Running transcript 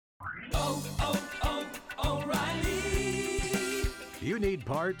O'Reilly. You need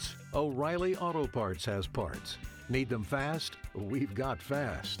parts? O'Reilly Auto Parts has parts. Need them fast? We've got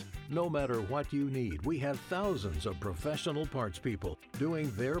fast. No matter what you need, we have thousands of professional parts people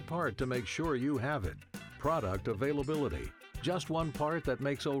doing their part to make sure you have it. Product availability. Just one part that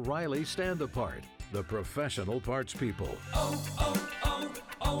makes O'Reilly stand apart. The professional parts people.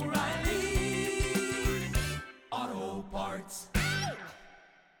 O'Reilly Auto Parts.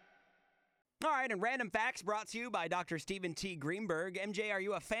 All right, and random facts brought to you by Dr. Stephen T. Greenberg. MJ, are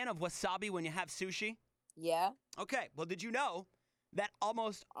you a fan of wasabi when you have sushi? Yeah. Okay, well, did you know that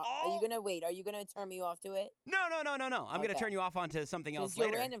almost all... Are you going to turn me off to it? No. I'm going to turn you off onto something else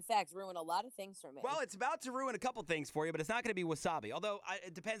later. Your random facts ruin a lot of things for me. Well, it's about to ruin a couple things for you, but it's not going to be wasabi. Although,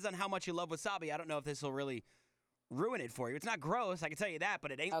 it depends on how much you love wasabi. I don't know if this will really ruin it for you. It's not gross, I can tell you that,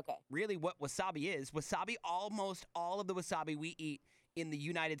 but it ain't really what wasabi is. Wasabi, almost all of the wasabi we eat in the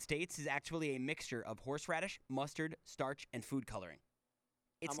United States is actually a mixture of horseradish, mustard, starch, and food coloring.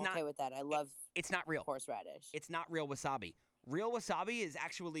 I'm okay with that. I love it's not real horseradish. It's not real wasabi. Real wasabi is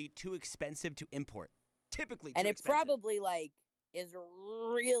actually too expensive to import. Typically too expensive. And it probably is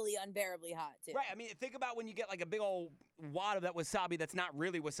really unbearably hot too. Right. I mean, think about when you get like a big old wad of that wasabi that's not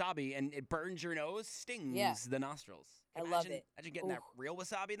really wasabi and it burns your nose, stings the nostrils. I love it. Imagine getting that real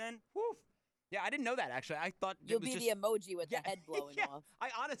wasabi then. Woo. Yeah, I didn't know that actually. I thought you'll be the emoji with the head blowing off. I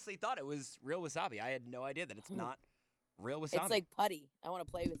honestly thought it was real wasabi. I had no idea that it's not real wasabi. It's like putty. I want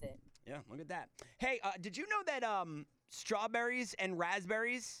to play with it. Yeah, look at that. Hey, did you know that strawberries and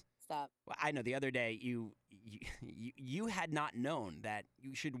raspberries? Stop. Well, I know the other day you had not known that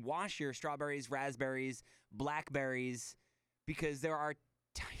you should wash your strawberries, raspberries, blackberries because there are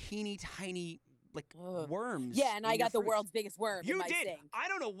teeny tiny worms. Yeah, and I got the world's biggest worm in my did. sink. I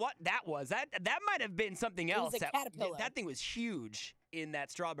don't know what that was. That might have been something else. It was a caterpillar. That thing was huge in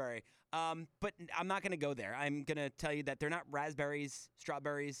that strawberry. But I'm not going to go there. I'm going to tell you that they're not raspberries,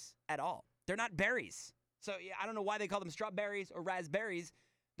 strawberries at all. They're not berries. So yeah, I don't know why they call them strawberries or raspberries.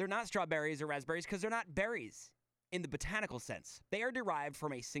 They're not strawberries or raspberries because they're not berries in the botanical sense. They are derived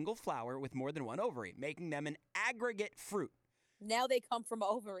from a single flower with more than one ovary, making them an aggregate fruit. Now they come from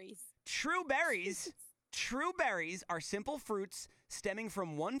ovaries. True berries are simple fruits stemming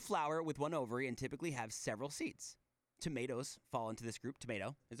from one flower with one ovary and typically have several seeds. Tomatoes fall into this group.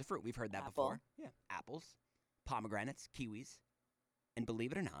 Tomato is a fruit. We've heard that before. Yeah. Apples, pomegranates, kiwis, and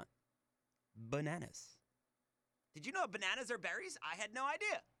believe it or not, bananas. Did you know bananas are berries? I had no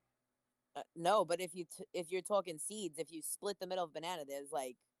idea. No, but if you're talking seeds, if you split the middle of a banana, there's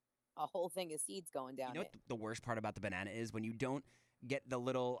like a whole thing of seeds going down. You know what the worst part about the banana is? When you don't get the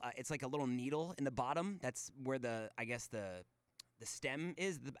little, it's like a little needle in the bottom. That's where the stem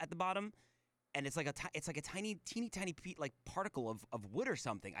is at the bottom, and it's like a teeny tiny particle of wood or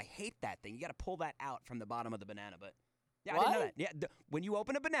something. I hate that thing. You got to pull that out from the bottom of the banana. But yeah, what? I didn't know that. Yeah, when you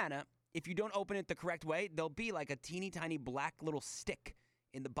open a banana, if you don't open it the correct way, there'll be like a teeny tiny black little stick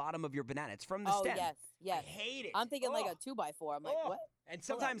in the bottom of your banana. It's from the stem. Yes. I hate it. I'm thinking like a 2x4. I'm like, what? And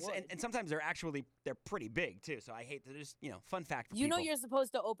sometimes, and sometimes they're pretty big too. So I hate that. Just fun fact for people. You know you're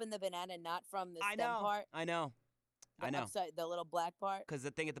supposed to open the banana not from the stem part. I know. Upside, the little black part. Because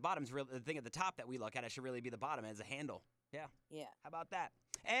the thing at the bottom is the thing at the top that we look at. It should really be the bottom as a handle. Yeah. Yeah. How about that?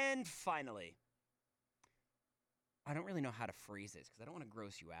 And finally, I don't really know how to phrase this because I don't want to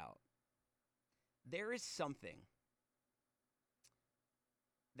gross you out. There is something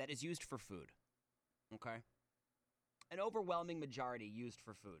that is used for food. Okay. An overwhelming majority used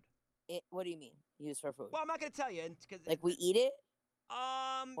for food. What do you mean, used for food? Well, I'm not going to tell you. Like we eat it?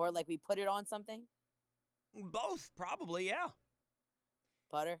 Or like we put it on something? Both, probably, yeah.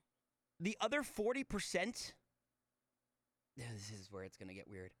 Butter? The other 40%, this is where it's going to get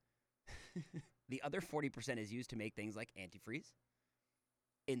weird. The other 40% is used to make things like antifreeze,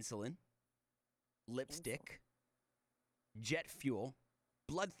 insulin, lipstick, jet fuel,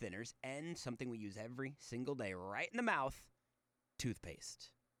 blood thinners, and something we use every single day right in the mouth,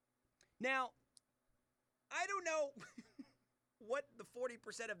 toothpaste. Now, I don't know what the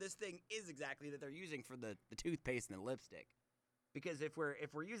 40% of this thing is exactly that they're using for the toothpaste and the lipstick. Because if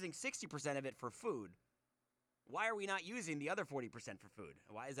we're using 60% of it for food, why are we not using the other 40% for food?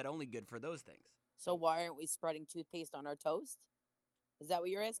 Why is that only good for those things? So why aren't we spreading toothpaste on our toast? Is that what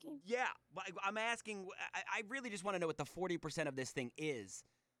you're asking? Yeah, I'm asking. I really just want to know what the 40% of this thing is.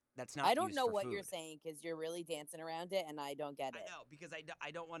 That's not. I don't know what food. you're saying because you're really dancing around it, and I don't get it. I know because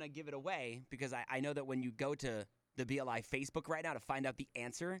I don't want to give it away because I know that when you go to the BLI Facebook right now to find out the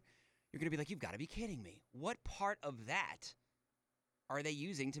answer, you're gonna be like, you've got to be kidding me. What part of that are they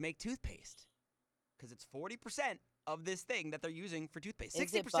using to make toothpaste? Because it's 40%, of this thing that they're using for toothpaste.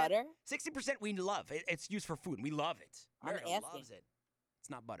 Is it butter? 60% we love. It's used for food. We love it. America asking. loves it. It's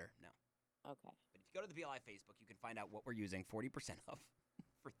not butter, no. Okay. But if you go to the BLI Facebook, you can find out what we're using 40% of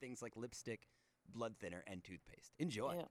for things like lipstick, blood thinner, and toothpaste. Enjoy. Yeah.